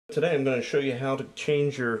Today I'm going to show you how to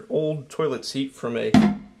change your old toilet seat from a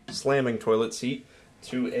slamming toilet seat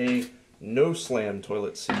to a no slam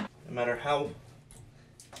toilet seat. No matter how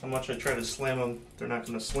much I try to slam them, they're not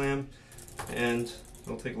going to slam, and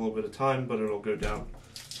it'll take a little bit of time, but it'll go down.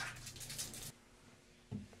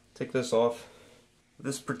 Take this off.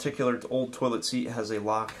 This particular old toilet seat has a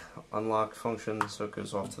lock-unlock function, so it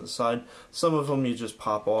goes off to the side. Some of them you just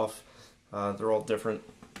pop off. They're all different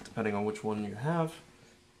depending on which one you have.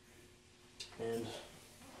 And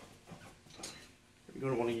what you're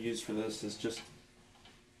going to want to use for this is just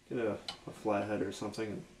get a flathead or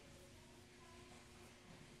something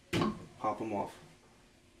and pop them off.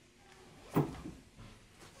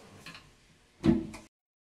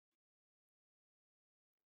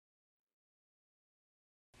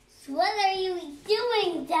 So what are you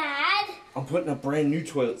doing, Dad? I'm putting a brand new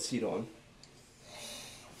toilet seat on.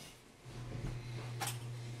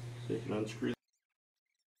 So you can unscrew.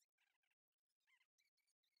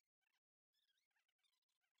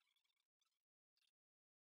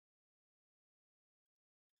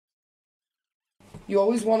 You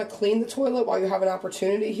always want to clean the toilet while you have an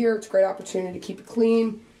opportunity here. It's a great opportunity to keep it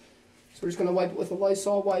clean. So we're just going to wipe it with a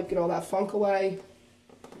Lysol wipe, get all that funk away.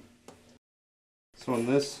 So on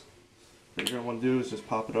this, what you're going to want to do is just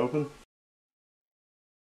pop it open.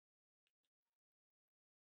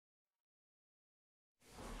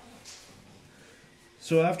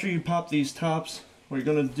 So after you pop these tops, what you're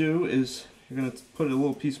going to do is you're going to put a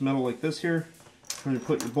little piece of metal like this here. You're going to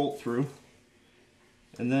put your bolt through.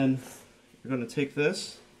 And then you're going to take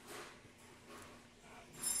this.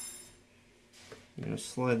 You're going to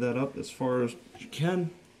slide that up as far as you can.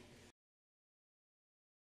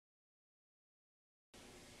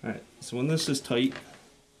 Alright, so when this is tight,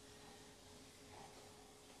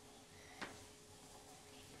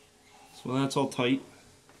 so when that's all tight,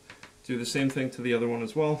 do the same thing to the other one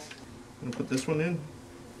as well. I'm going to put this one in,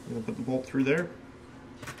 I'm going to put the bolt through there,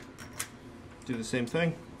 do the same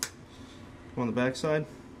thing on the back side.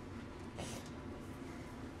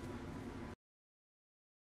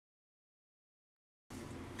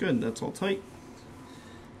 Good, that's all tight.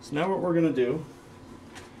 So now what we're going to do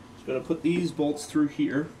is going to put these bolts through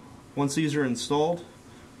here. Once these are installed,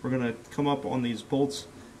 we're going to come up on these bolts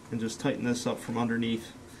and just tighten this up from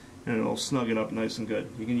underneath, and it'll snug it up nice and good.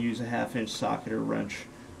 You can use a 1/2 inch socket or wrench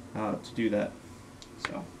to do that.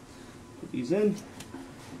 So put these in.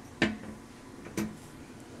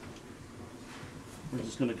 We're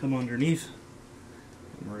just going to come underneath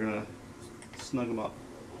and we're going to snug them up.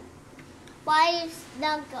 Why is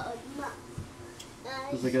snug them up?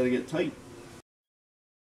 Because they got to get tight.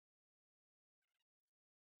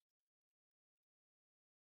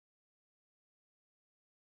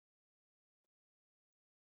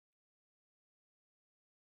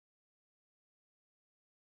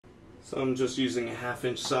 So I'm just using a 1/2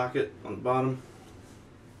 inch socket on the bottom.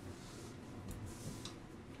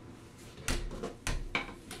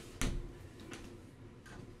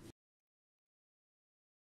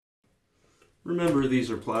 Remember,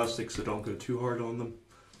 these are plastic, so don't go too hard on them.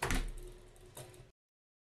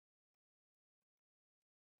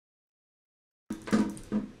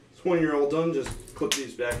 So when you're all done, just clip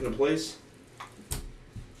these back into place.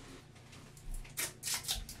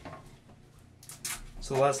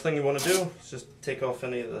 So the last thing you want to do is just take off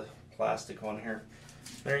any of the plastic on here.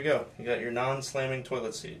 There you go. You got your non-slamming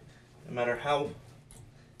toilet seat. No matter how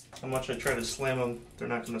much I try to slam them, they're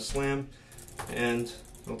not going to slam, and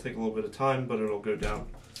it'll take a little bit of time, but it'll go down.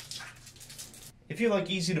 If you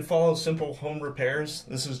like easy to follow, simple home repairs,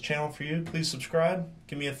 this is a channel for you. Please subscribe,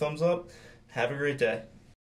 give me a thumbs up. Have a great day.